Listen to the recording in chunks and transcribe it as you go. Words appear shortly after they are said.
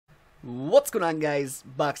What's going on, guys?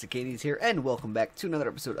 Box of Candies here, and welcome back to another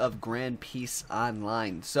episode of Grand Piece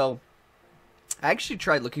Online. So, I actually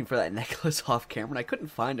tried looking for that necklace off camera, and I couldn't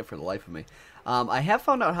find it for the life of me. I have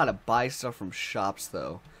found out how to buy stuff from shops,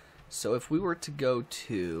 though. So, if we were to go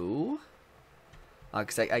to...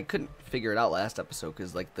 because I couldn't figure it out last episode,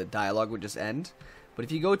 because, like, the dialogue would just end. But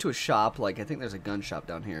if you go to a shop, like, I think there's a gun shop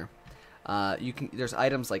down here. There's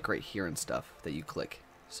items, like, right here and stuff that you click.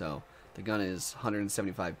 So... the gun is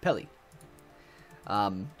 175 pelly.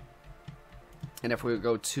 And if we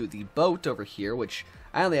go to the boat over here, which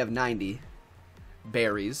I only have 90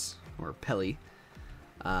 berries, or pelly.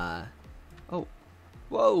 Oh.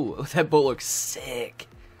 Whoa, that boat looks sick.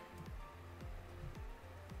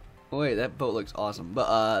 Oh, wait, that boat looks awesome.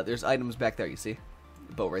 But there's items back there, you see?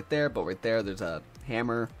 Boat right there, boat right there. There's a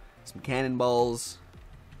hammer, some cannonballs,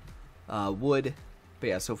 wood. But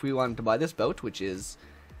yeah, so if we wanted to buy this boat, which is...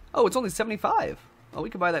 oh, it's only 75. Oh, we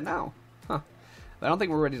could buy that now. Huh. But I don't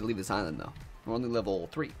think we're ready to leave this island, though. We're only level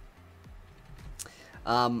 3.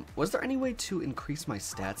 Was there any way to increase my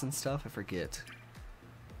stats and stuff? I forget.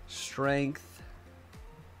 Strength.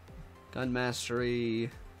 Gun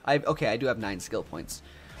mastery. Okay, I do have 9 skill points.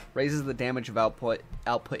 Raises the damage of output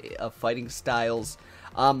of fighting styles.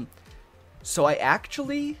 So I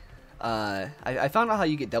actually... I found out how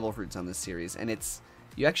you get devil fruits on this series, and it's...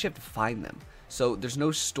 you actually have to find them. So there's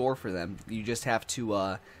no store for them. You just have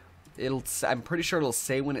to, I'm pretty sure it'll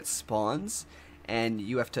say when it spawns, and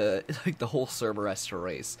you have to, like, the whole server has to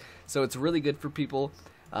race. So it's really good for people.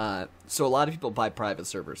 So a lot of people buy private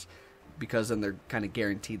servers, because then they're kind of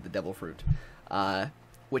guaranteed the devil fruit.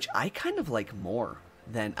 Which I kind of like more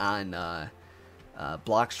than on,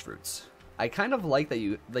 blocks fruits. I kind of like that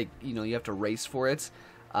you have to race for it.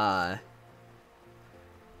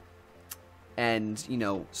 And,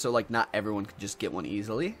 so, like, not everyone can just get one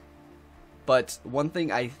easily. But one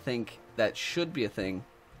thing I think that should be a thing,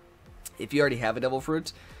 if you already have a devil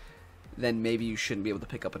fruit, then maybe you shouldn't be able to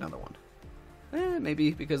pick up another one.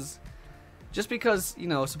 Maybe, because... just because,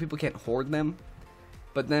 so people can't hoard them.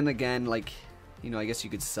 But then again, like, I guess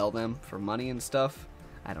you could sell them for money and stuff.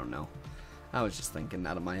 I don't know. I was just thinking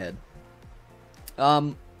out of my head.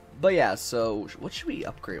 But yeah, so, what should we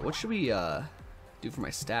upgrade? What should we, do for my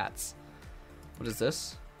stats? What is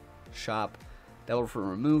this? Shop. Devil fruit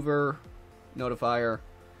remover. Notifier.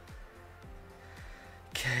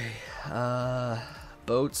 Okay.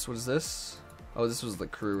 Boats. What is this? Oh, this was the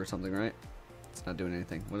crew or something, right? It's not doing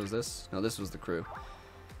anything. What is this? No, this was the crew.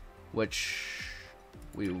 Which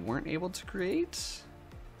we weren't able to create.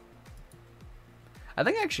 I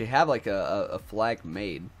think I actually have like a flag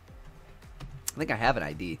made. I think I have an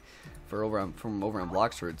ID for from over on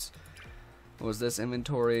Blocks Fruits. What was this?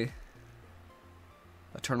 Inventory.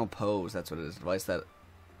 Eternal pose, that's what it is. Device that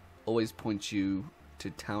always points you to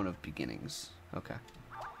Town of Beginnings. Okay.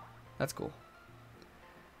 That's cool.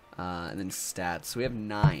 And then stats. So we have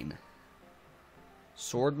 9.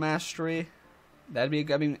 Sword mastery. That'd be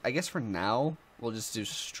good. I mean, I guess for now, we'll just do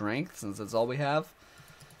strength since that's all we have.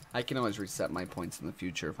 I can always reset my points in the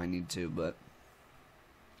future if I need to, but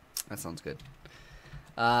that sounds good.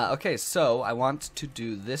 Okay, so I want to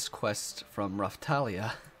do this quest from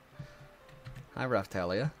Raftalia. Hi,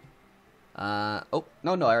 Raftalia. Oh,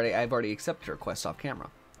 no, I've already accepted her quest off camera.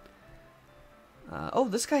 Oh,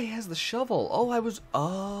 this guy has the shovel. Oh, I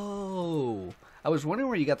was wondering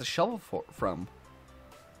where you got the shovel from.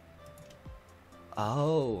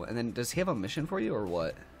 Oh, and then does he have a mission for you or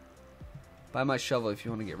what? Buy my shovel if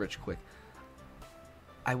you want to get rich quick.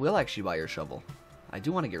 I will actually buy your shovel. I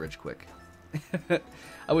do want to get rich quick.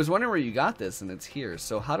 I was wondering where you got this, and it's here.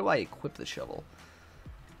 So how do I equip the shovel?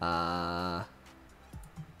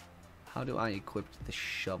 How do I equip the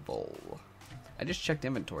shovel? I just checked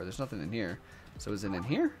inventory. There's nothing in here. So is it in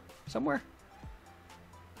here? Somewhere?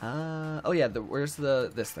 Oh yeah, where's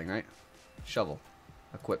this thing, right? Shovel.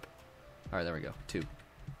 Equip. Alright, there we go. 2.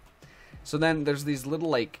 So then there's these little,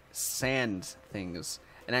 like, sand things.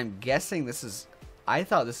 And I'm guessing this is... I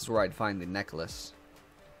thought this is where I'd find the necklace.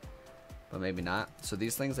 But maybe not. So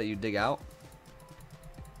these things that you dig out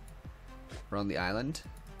around the island...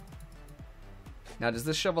 now, does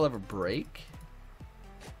this shovel ever break?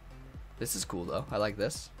 This is cool, though. I like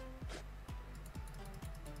this.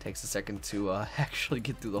 Takes a second to actually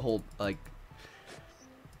get through the whole, like,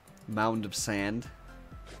 mound of sand.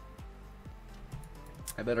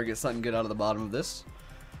 I better get something good out of the bottom of this.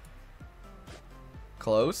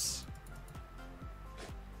 Close.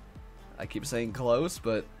 I keep saying close,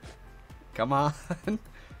 but come on.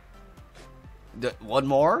 One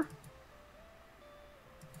more?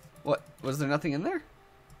 What? Was there nothing in there?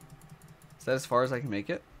 Is that as far as I can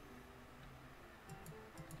make it?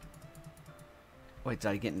 Wait, did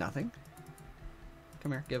I get nothing?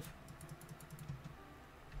 Come here, give.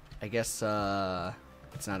 I guess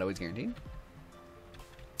it's not always guaranteed.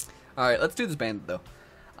 Alright, let's do this bandit though.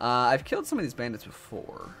 I've killed some of these bandits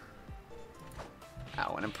before.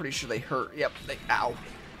 Ow, and I'm pretty sure they hurt. Yep, ow.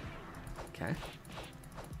 Okay.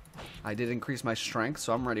 I did increase my strength,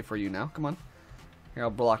 so I'm ready for you now. Come on. Here, I'll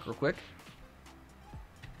block real quick.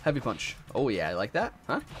 Heavy punch. Oh yeah, I like that.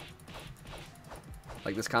 Huh?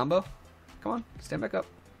 Like this combo? Come on, stand back up.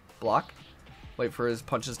 Block. Wait for his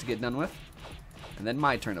punches to get done with. And then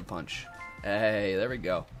my turn to punch. Hey, there we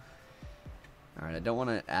go. Alright, I don't want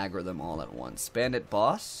to aggro them all at once. Bandit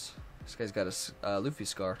boss. This guy's got a Luffy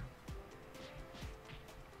scar.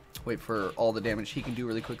 Wait for all the damage he can do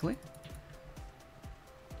really quickly.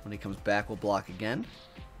 When he comes back, we'll block again.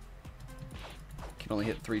 Can only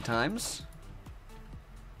hit 3 times.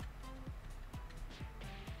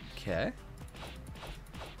 Okay.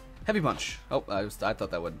 Heavy punch. Oh, I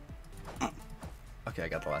thought that would... Okay, I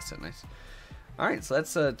got the last hit. Nice. Alright, so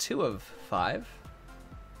that's 2 of 5.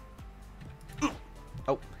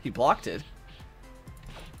 Oh, he blocked it.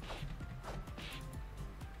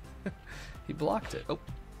 He blocked it. Oh.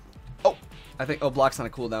 Oh! I think... Oh, block's on a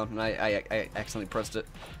cooldown, and I accidentally pressed it.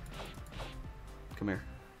 Come here.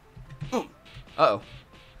 Uh-oh.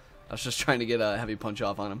 I was just trying to get a heavy punch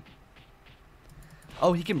off on him.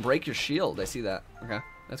 Oh, he can break your shield. I see that. Okay,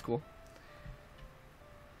 that's cool.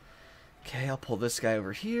 Okay, I'll pull this guy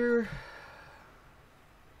over here.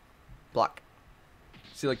 Block.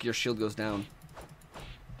 See, like, your shield goes down.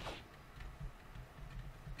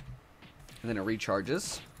 And then it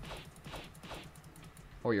recharges.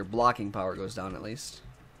 Or your blocking power goes down, at least.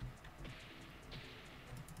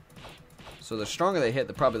 So the stronger they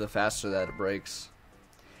hit, probably the faster that it breaks.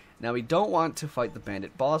 Now, we don't want to fight the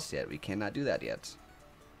bandit boss yet. We cannot do that yet.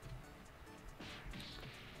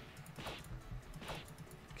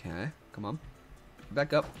 Okay, come on.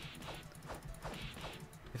 Back up.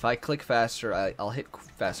 If I click faster, I'll hit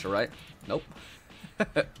faster, right? Nope.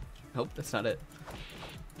 Nope, that's not it.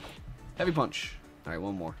 Heavy punch. Alright,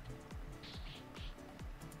 one more.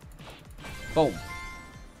 Boom.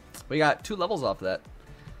 We got 2 levels off of that.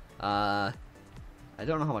 I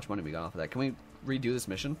don't know how much money we got off of that. Can we redo this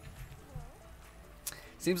mission?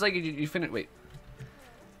 Seems like you finish. Wait.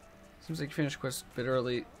 Seems like you finished quest a bit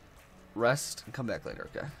early. Rest and come back later.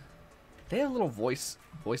 Okay. They have little voices.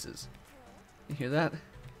 You hear that?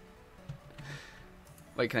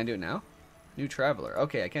 Wait, can I do it now? New traveler.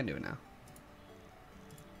 Okay, I can do it now.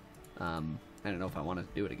 I don't know if I want to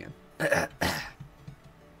do it again.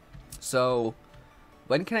 So,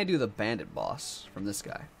 when can I do the bandit boss from this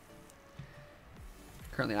guy?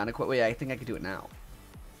 Currently on a quest. Wait, I think I could do it now.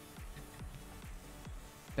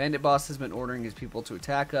 Bandit boss has been ordering his people to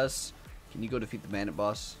attack us. Can you go defeat the bandit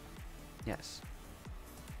boss? Yes.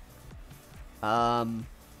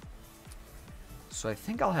 So I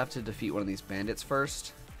think I'll have to defeat one of these bandits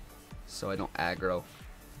first, so I don't aggro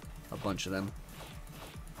a bunch of them.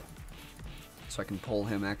 So I can pull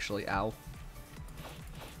him, actually. Ow.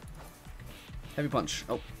 Heavy punch.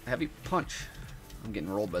 Oh, heavy punch. I'm getting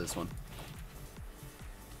rolled by this one.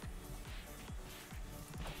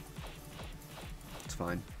 It's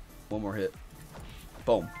fine. One more hit.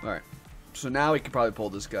 Boom. Alright. So now we can probably pull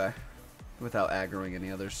this guy without aggroing any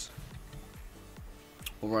others.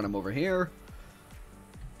 We'll run him over here.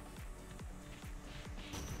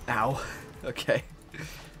 Ow. Okay.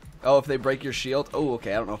 Oh, if they break your shield. Oh,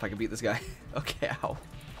 okay. I don't know if I can beat this guy. Okay, ow.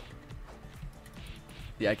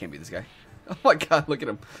 Yeah, I can't beat this guy. Oh my god, look at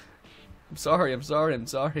him. I'm sorry, I'm sorry, I'm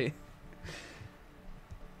sorry.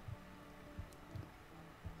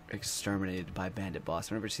 Exterminated by bandit boss.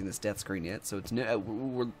 I've never seen this death screen yet, so it's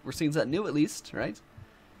new. We're seeing something new at least, right?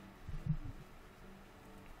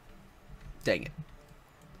 Dang it.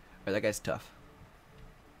 Alright, that guy's tough.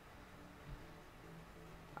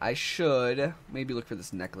 I should maybe look for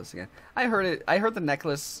this necklace again. I heard the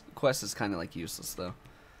necklace quest is kind of like useless though.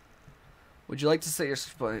 Would you like to say your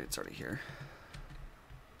spot? It's already here.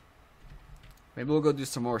 Maybe we'll go do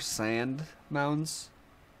some more sand mounds.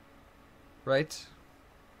 Right?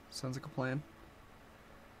 Sounds like a plan.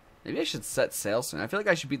 Maybe I should set sail soon. I feel like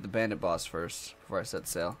I should beat the bandit boss first before I set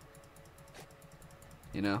sail.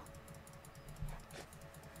 You know?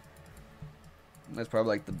 That's probably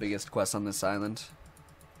like the biggest quest on this island.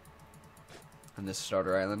 On this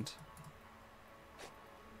starter island.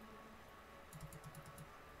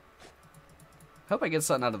 Hope I get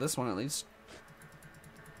something out of this one at least.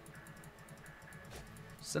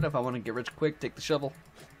 Said if I want to get rich quick, take the shovel.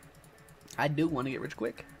 I do want to get rich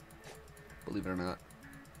quick. Believe it or not.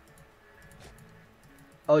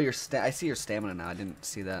 Oh, I see your stamina now. I didn't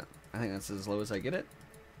see that. I think that's as low as I get it.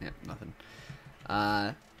 Yep, nothing.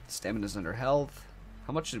 Stamina's under health.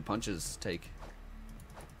 How much do punches take?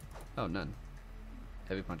 Oh, none.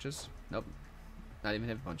 Heavy punches? Nope. Not even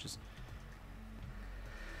heavy punches.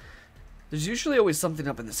 There's usually always something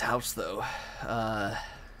up in this house, though. I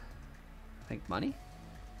think money?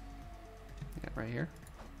 Yeah, right here.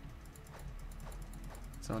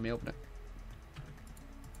 So let me open it.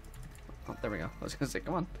 Oh, there we go. I was gonna say,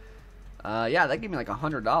 come on. Yeah, that gave me like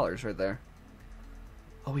 $100 right there.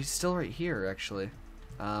 Oh, he's still right here, actually.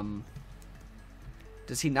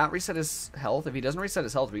 Does he not reset his health? If he doesn't reset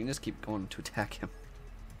his health, we can just keep going to attack him.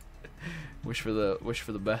 wish for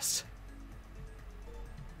the best.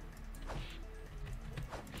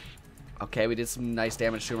 Okay, we did some nice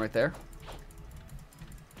damage to him right there.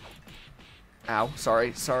 Ow,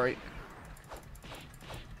 sorry.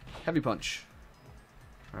 Heavy punch.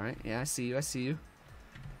 Alright, yeah, I see you.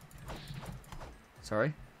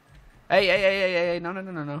 Sorry. Hey,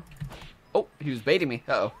 no. Oh, he was baiting me.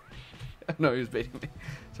 Uh-oh. No, he was baiting me.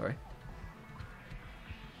 Sorry.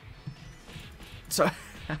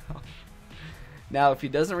 Now, if he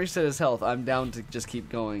doesn't reset his health, I'm down to just keep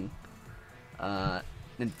going.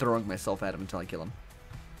 And throwing myself at him until I kill him.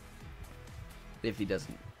 If he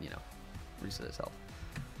doesn't, you know, reset his health.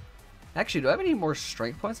 Actually, do I have any more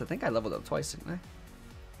strength points? I think I leveled up twice, didn't I?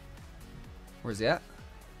 Where's he at?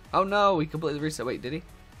 Oh no, he completely reset. Wait, did he?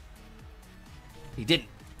 He didn't.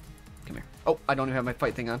 Come here. Oh, I don't even have my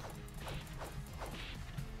fight thing on.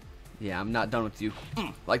 Yeah, I'm not done with you.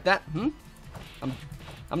 Like that?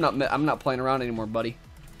 I'm not playing around anymore, buddy.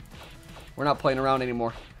 We're not playing around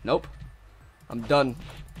anymore. Nope. I'm done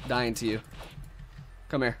dying to you.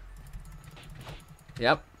 Come here.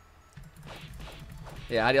 Yep.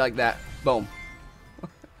 Yeah, how do you like that? Boom.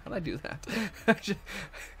 How'd I do that? I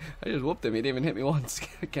just whooped him. He didn't even hit me once.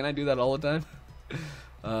 Can I do that all the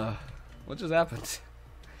time? What just happened?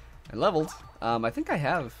 I leveled. I think I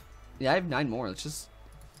have. Yeah, I have 9 more. Let's just.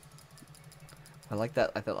 I like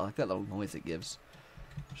that. I like that little noise it gives.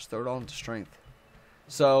 Just throw it all into strength.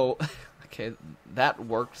 So, okay, that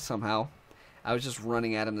worked somehow. I was just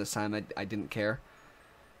running at him this time. I didn't care.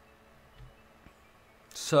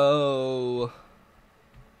 So,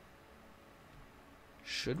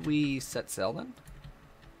 should we set sail then?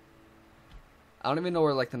 I don't even know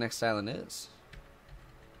where like the next island is.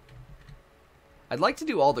 I'd like to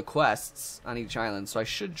do all the quests on each island, so I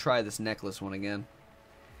should try this necklace one again.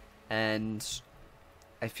 And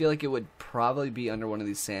I feel like it would probably be under one of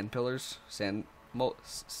these sand pillars, sand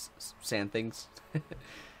things.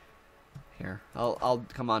 Here, I'll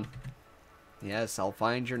come on. Yes, I'll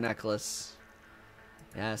find your necklace.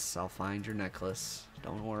 Yes, I'll find your necklace.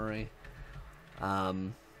 Don't worry. I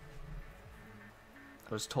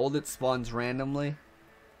was told it spawns randomly.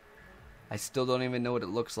 I still don't even know what it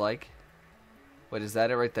looks like. Wait, is that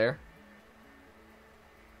it right there?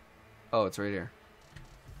 Oh, it's right here.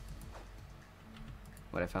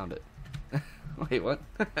 Wait, I found it. Wait, what?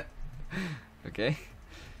 Okay.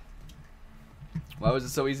 Why was it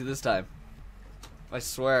so easy this time? I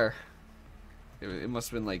swear. It must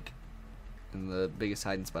have been like in the biggest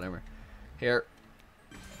hiding spot ever. Here.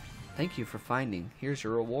 Thank you for finding. Here's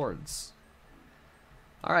your rewards.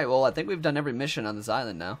 Alright, well, I think we've done every mission on this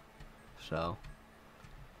island now. So,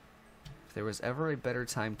 if there was ever a better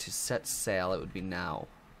time to set sail, it would be now.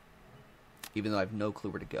 Even though I have no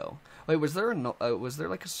clue where to go. Wait, was there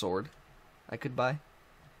like a sword I could buy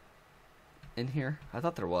in here? I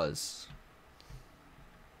thought there was.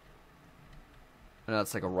 Oh, no,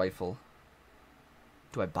 it's like a rifle.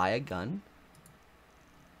 Do I buy a gun?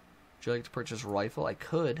 Would you like to purchase a rifle? I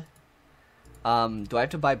could. Do I have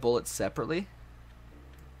to buy bullets separately?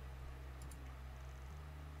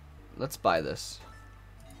 Let's buy this.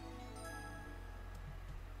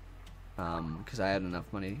 Because I had enough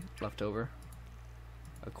money left over.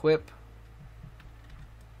 Equip.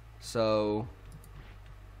 So,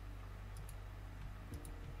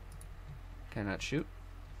 cannot shoot.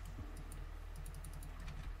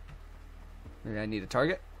 Maybe I need a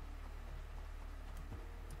target.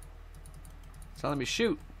 It's not letting me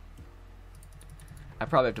shoot. I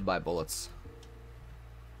probably have to buy bullets.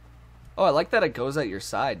 Oh, I like that it goes at your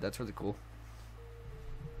side. That's really cool.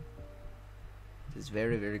 It's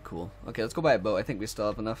very, very cool. Okay, let's go buy a boat. I think we still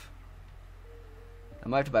have enough. I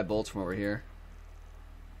might have to buy bullets from over here.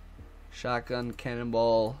 Shotgun,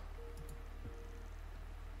 cannonball.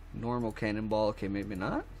 Normal cannonball. Okay, maybe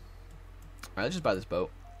not. Alright, let's just buy this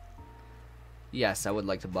boat. Yes, I would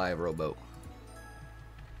like to buy a rowboat.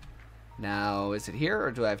 Now, is it here or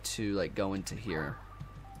do I have to like go into here?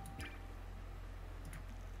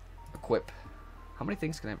 Equip. How many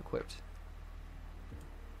things can I have equipped?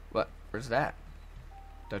 What? Where's that?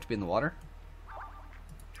 Do I have to be in the water?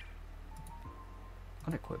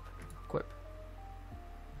 Unequip. Equip.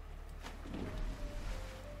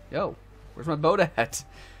 Yo, where's my boat at?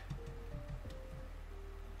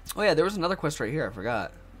 Oh yeah, there was another quest right here. I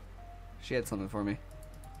forgot. She had something for me.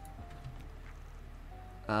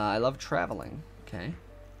 I love traveling. Okay.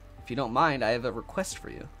 If you don't mind, I have a request for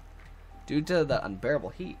you. Due to the unbearable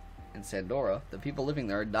heat in Sandora, the people living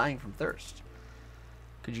there are dying from thirst.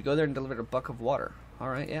 Could you go there and deliver a bucket of water?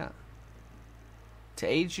 Alright, yeah. To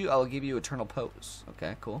aid you, I will give you eternal pose.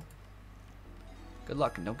 Okay, cool. Good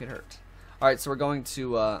luck and don't get hurt. Alright, so we're going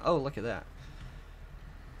to, oh, look at that.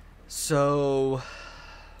 So,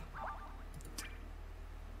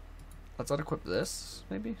 let's unequip this,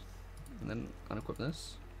 maybe? And then unequip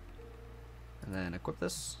this. And then equip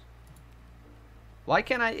this. Why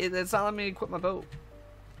can't I, it's not letting me equip my boat.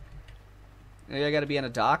 Maybe I gotta be on a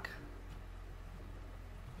dock.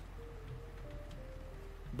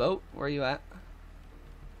 Boat, where are you at?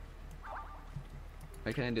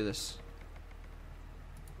 Why can't I do this?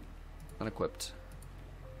 Unequipped.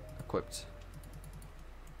 Equipped.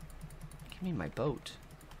 Give me my boat.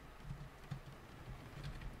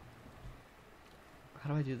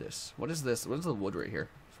 How do I do this? What is this? What is the wood right here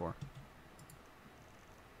for?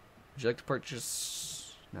 Would you like to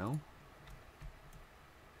purchase? No?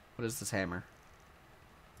 What is this hammer?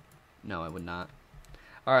 No, I would not.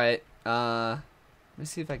 Alright, let me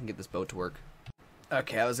see if I can get this boat to work.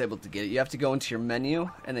 Okay, I was able to get it. You have to go into your menu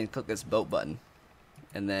and then click this boat button.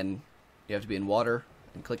 And then you have to be in water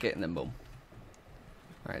and click it and then boom.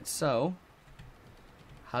 Alright, so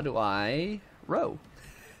how do I row?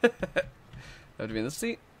 I have to be in this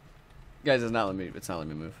seat? Guys, it's not letting me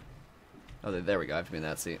move. Oh, there we go. I have to be in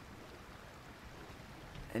that seat.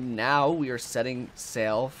 And now we are setting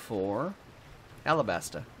sail for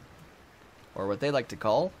Alabasta. Or what they like to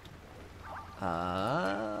call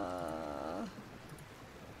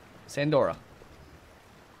Sandora.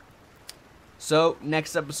 So,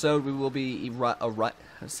 next episode we will be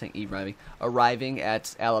arriving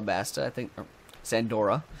at Alabasta, I think, or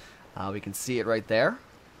Sandora. We can see it right there.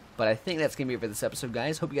 But I think that's going to be it for this episode,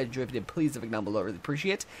 guys. Hope you guys enjoyed. If you did, please leave a like down below. I really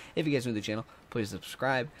appreciate it. If you guys are new to the channel, please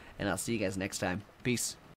subscribe. And I'll see you guys next time. Peace.